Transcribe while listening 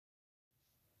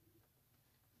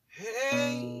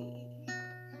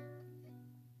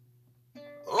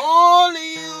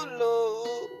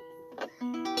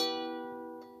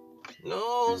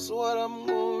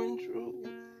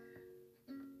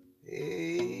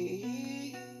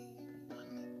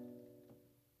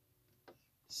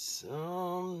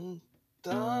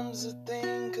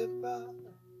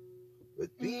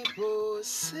was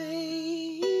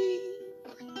saved.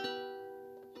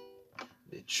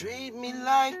 They treat me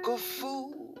like a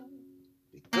fool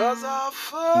because I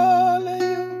follow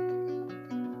you,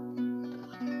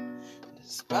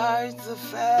 despite the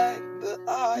fact that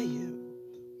I am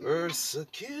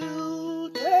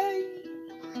persecuted.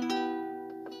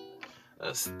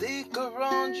 I stick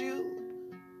around you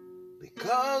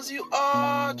because you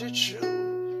are the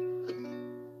truth.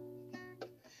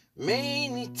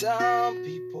 Many times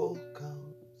people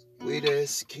come with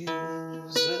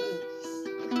excuses,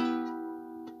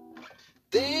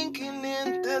 thinking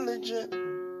intelligent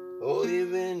or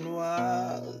even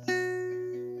wise.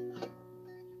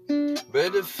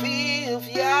 But the fear of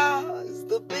Yah is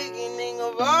the beginning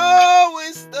of all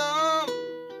wisdom.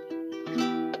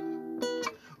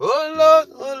 Oh Lord,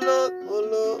 oh Lord, oh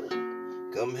Lord,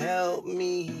 come help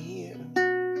me here.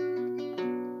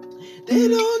 They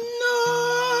don't know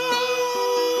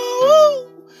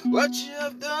what you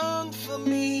have done for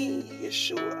me,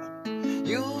 Yeshua.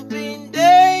 You've been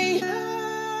day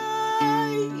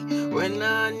high when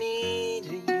I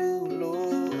needed you,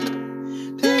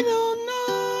 Lord. They don't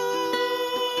know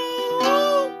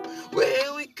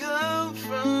where we come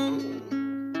from.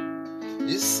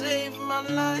 You saved my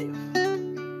life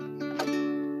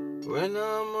when I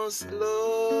almost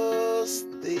lost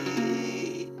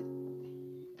it.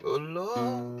 Oh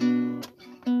Lord,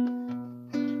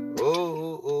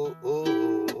 oh, oh,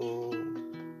 oh, oh.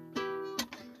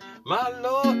 My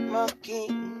Lord, my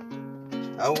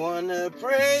King, I wanna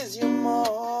praise you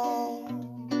more.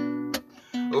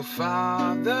 Oh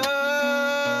Father,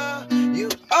 you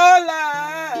are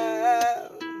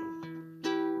alive.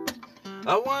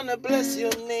 I wanna bless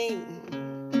your name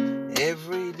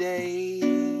every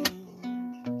day.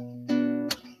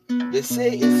 They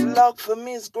say it's luck from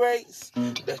His grace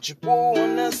that you pour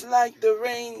on us like the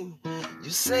rain. You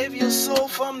save your soul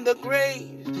from the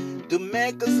grave to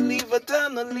make us live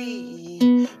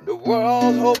eternally. The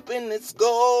world hoping it's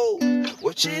gold,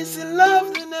 we're chasing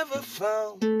love they never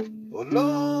found. Oh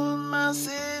Lord, my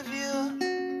Savior,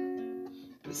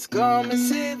 please come and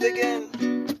save again.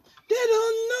 They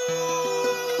don't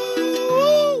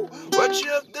know what you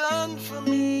have done for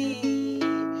me.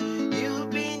 You've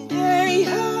been day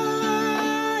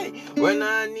high when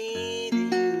I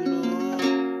needed you, Lord.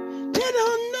 They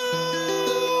don't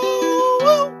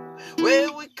know where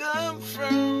we come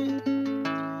from.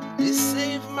 You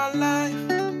saved my life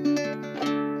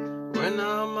when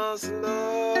I almost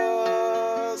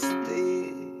lost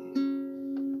it.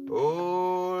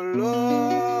 Oh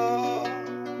Lord.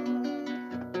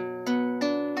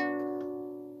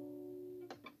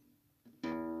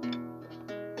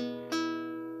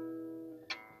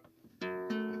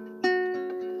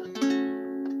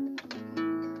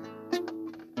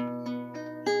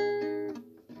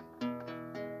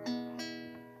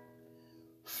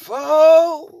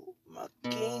 For my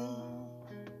King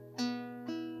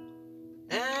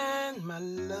and my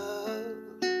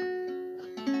love,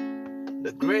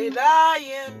 the great I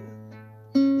am,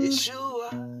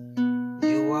 Yeshua,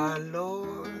 you are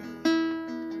Lord.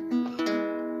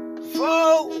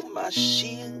 For my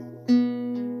shield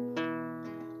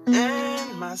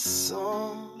and my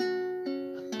song,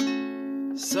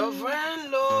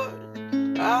 sovereign Lord,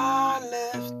 I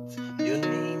left your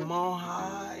name on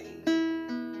high.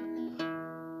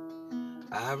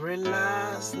 I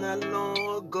realized not long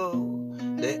ago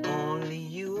that only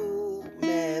you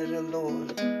matter,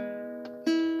 Lord.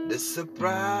 The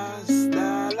surprise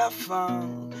that I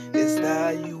found is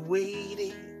that you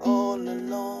waited all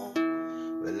along.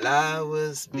 While I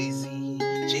was busy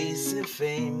chasing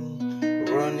fame,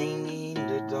 running in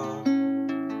the dark.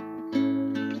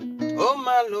 Oh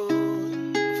my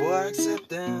Lord, for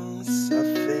acceptance I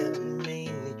fell in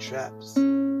many traps.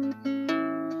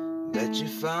 But you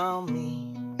found me.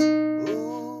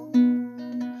 Ooh,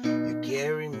 you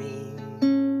carry me.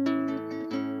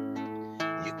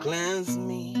 You cleanse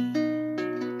me.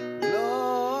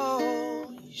 Lord,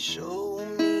 you show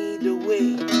me the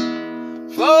way.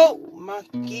 For my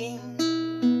King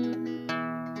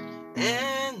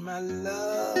and my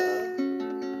love,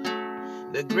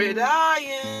 the great I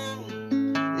am,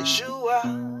 Yeshua,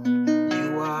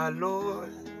 you are Lord.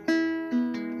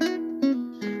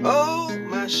 Oh,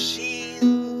 my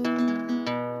shield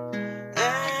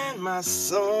and my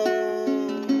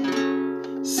song,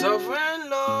 sovereign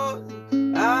Lord,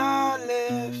 I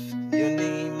lift your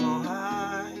name on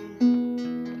high.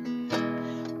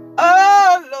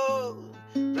 Oh Lord,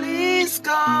 please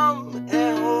come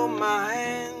and hold my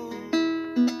hand.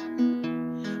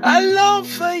 I long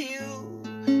for you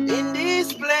in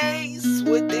this place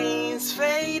where things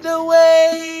fade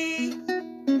away.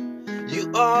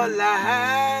 You all I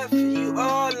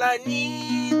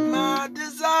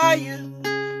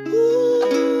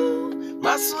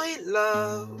my sweet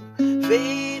love,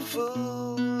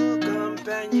 faithful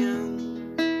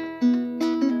companion.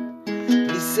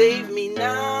 Please save me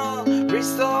now,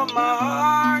 restore my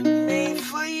heart made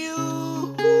for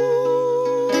you.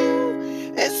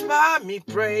 Inspire me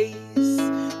praise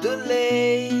to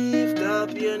lift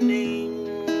up your name.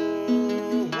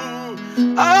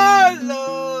 Oh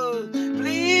Lord,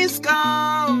 please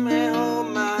come and hold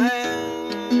my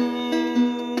hand.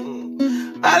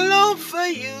 I long for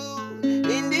you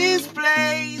in this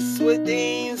place where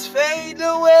things fade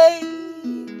away.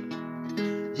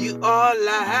 You all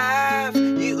I have,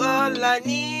 you all I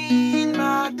need,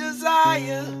 my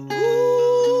desire.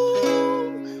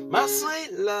 Ooh, my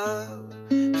sweet love,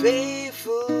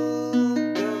 faithful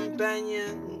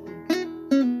companion.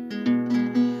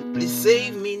 Please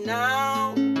save me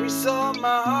now, restore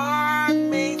my heart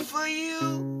made for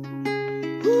you.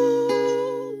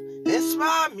 Ooh,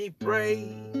 inspire me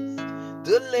praise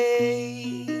to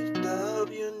lift up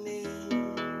your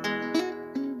name.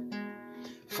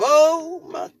 For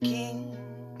my King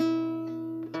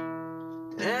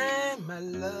and my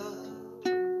love,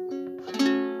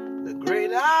 the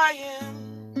great I am,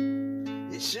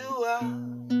 Yeshua,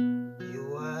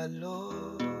 you are Lord.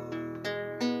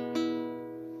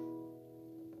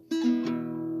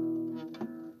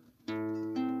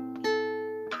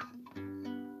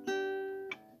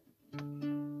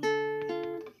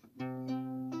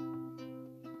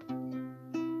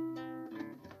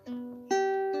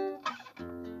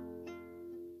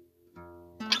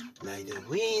 Like the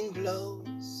wind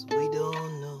blows, we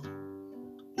don't know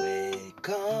where it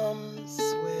comes,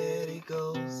 where it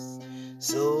goes.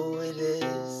 So it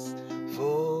is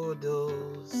for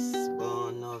those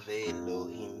born of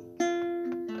Elohim.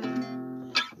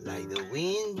 Like the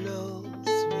wind blows,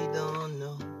 we don't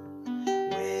know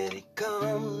where it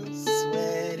comes,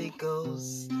 where it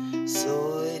goes.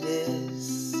 So it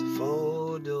is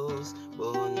for those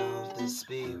born of the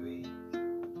Spirit.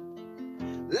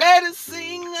 Let us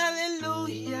sing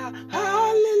hallelujah,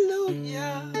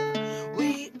 hallelujah.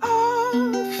 We are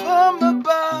from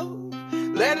above.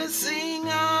 Let us sing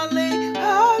hallelujah.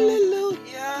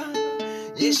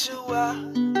 Yeshua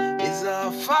is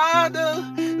our Father.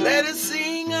 Let us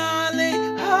sing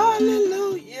hallelujah.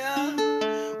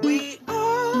 We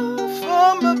are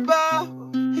from above.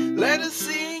 Let us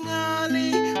sing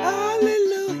hallelujah.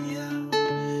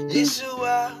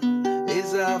 Yeshua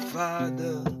is our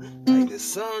Father. Like the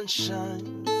sun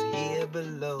shines here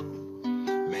below,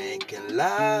 making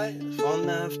life on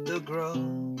earth to grow.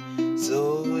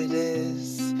 So it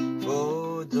is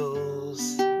for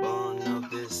those born of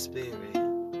the Spirit.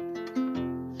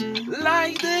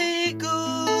 Like the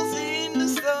eagles in the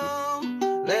storm,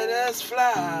 let us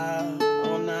fly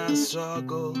on our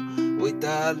struggle with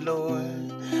our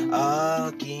Lord,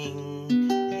 our King,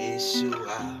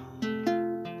 Yeshua.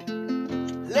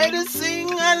 Let us sing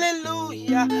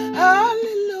hallelujah,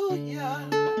 hallelujah.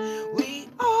 We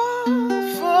are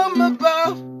from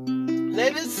above.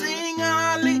 Let us sing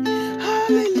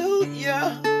hallelujah.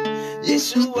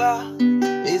 Yeshua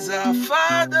is our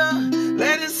Father.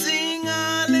 Let us sing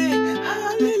hallelujah.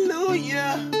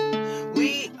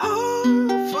 We are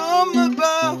from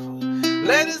above.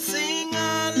 Let us sing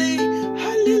hallelujah.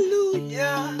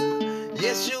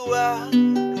 Yeshua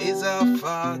is our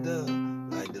Father.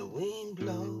 Like the wind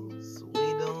blows,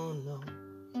 we don't know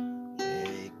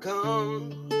where it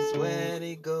comes, where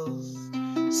it goes.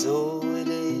 So it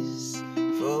is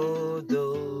for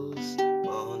those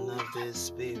born of the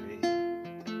Spirit.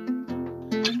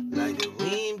 Like the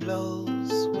wind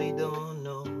blows, we don't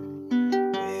know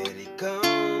where it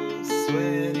comes,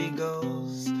 where it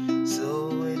goes.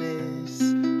 So it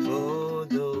is for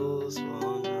those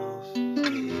born of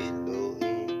Elohim.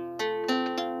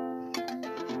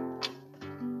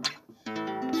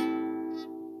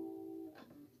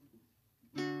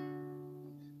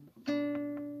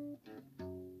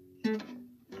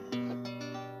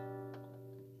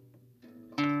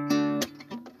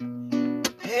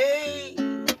 Hey,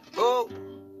 oh,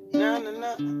 na na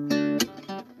na.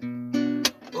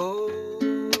 Oh,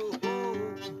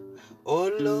 oh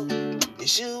Lord,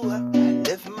 Yeshua, I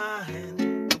lift my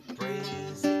hand to praise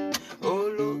you. Oh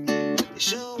Lord,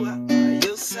 Yeshua, by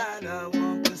your side I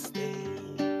want to stay.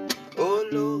 Oh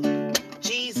Lord,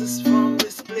 Jesus, from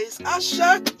this place I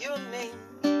shout your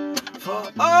name. For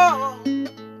all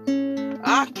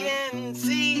I can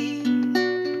see,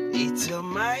 it's your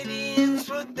mighty hands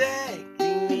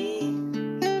protecting me.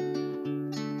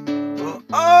 For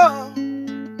all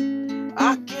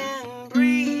I can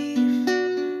breathe,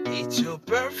 it's your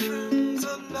perfumes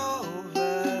all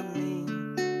over me.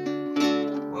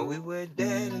 When we were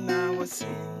dead in our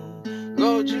sin,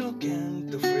 Lord Lord, you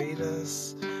can't afraid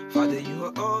us. Father, you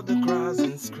are all the cries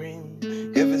and scream,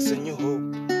 ever send you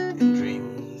hope and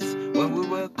dreams. When we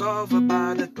were covered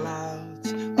by the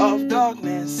clouds of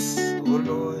darkness, oh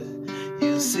Lord,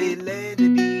 you say let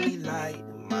it be light.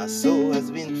 My soul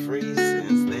has been free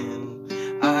since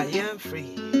then. I am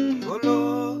free, oh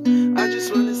Lord. I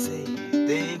just want to say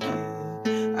thank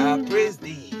you. I praise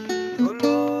thee, oh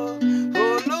Lord.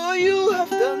 Oh Lord, you have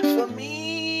done for me.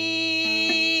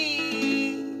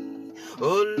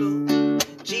 Oh Lord,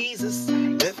 Jesus, I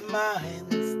lift my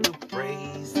hands to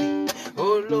praise thee.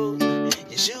 Oh Lord,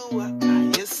 Yeshua,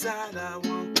 by your side I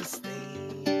want to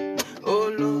stay. Oh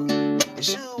Lord,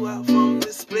 Yeshua, from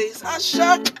this place I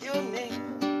shout your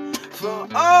name. For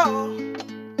all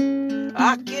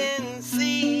I can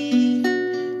see,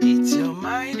 it's your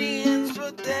mighty hands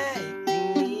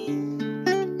protecting me.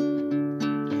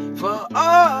 For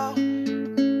all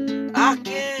I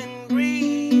can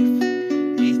breathe,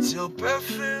 it's your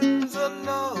perfumes all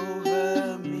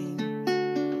over me.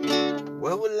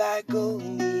 Where will I go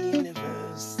in the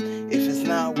universe if it's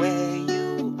not where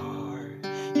you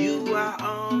are? You are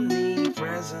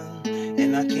omnipresent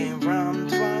and I can't run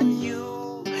from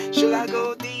you. Shall I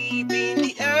go deep in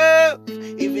the earth,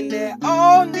 even there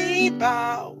all knee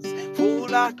bows?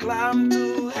 Will I climb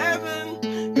to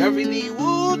heaven? Gravity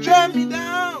will drag me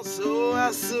down, so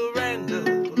I surrender,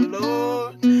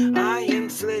 Lord. I am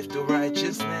slave to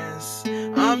righteousness.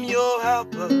 I'm your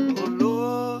helper, oh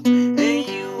Lord, and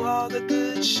you are the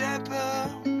good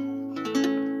shepherd.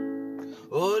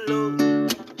 Oh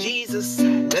Lord, Jesus, I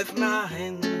lift my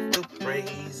hand to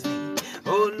praise thee.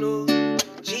 Oh Lord,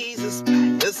 Jesus, by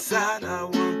your side I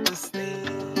want to stay.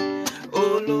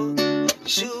 Oh Lord,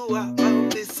 Yeshua, from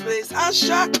this place I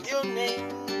shout your name.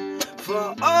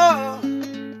 For all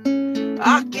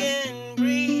I can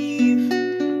breathe,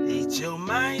 it's your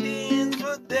mighty hands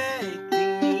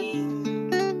protecting me.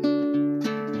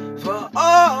 For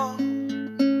all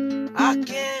I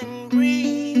can